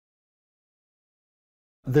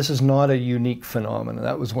This is not a unique phenomenon.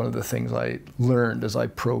 That was one of the things I learned as I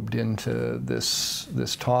probed into this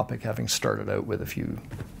topic, having started out with a few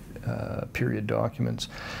period documents.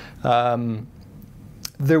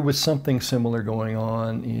 There was something similar going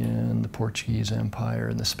on in the Portuguese Empire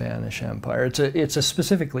and the Spanish Empire. It's a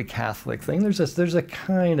specifically Catholic thing. There's a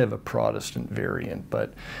kind of a Protestant variant,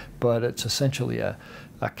 but it's essentially a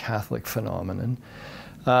Catholic phenomenon.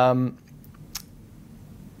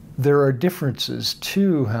 There are differences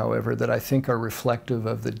too, however, that I think are reflective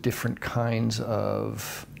of the different kinds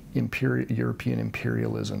of European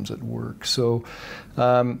imperialisms at work. So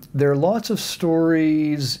there are lots of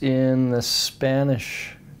stories in the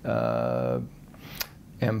Spanish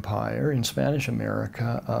Empire, in Spanish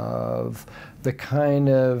America, of the kind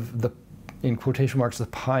of, in quotation marks, the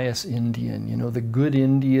pious Indian, you know, the good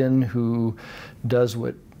Indian who does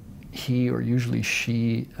what he, or usually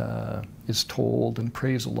she, is told and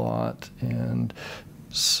prays a lot and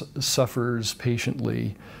suffers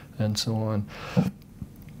patiently and so on.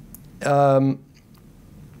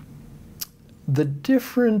 The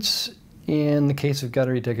difference in the case of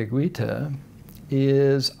Garriguita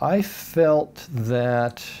is I felt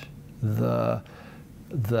that the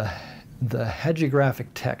hagiographic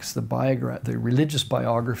texts, the religious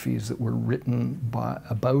biographies that were written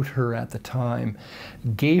about her at the time,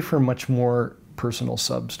 gave her much more personal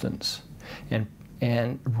substance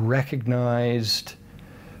and recognized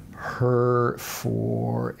her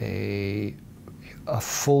for a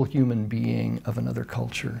full human being of another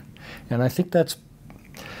culture. And I think that's,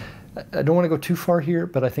 I don't want to go too far here,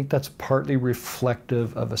 but I think that's partly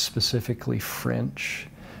reflective of a specifically French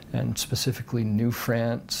and specifically New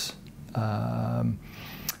France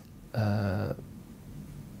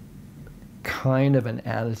kind of an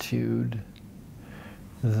attitude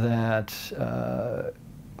that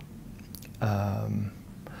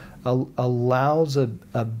allows a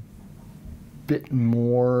bit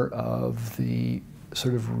more of the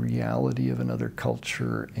sort of reality of another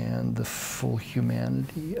culture and the full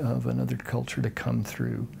humanity of another culture to come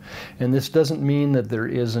through. And this doesn't mean that there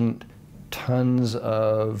isn't tons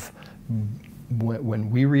of, when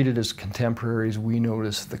we read it as contemporaries, we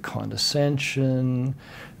notice the condescension,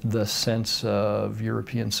 the sense of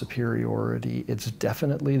European superiority. It's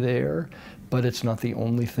definitely there, but it's not the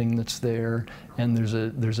only thing that's there. And there's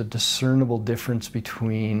a discernible difference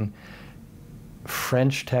between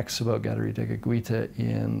French texts about Garriguita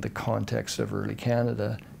in the context of early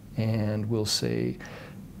Canada and, we'll say,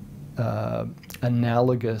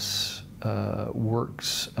 analogous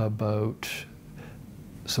works about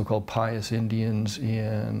so-called pious Indians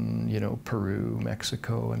in, you know, Peru,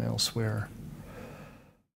 Mexico, and elsewhere.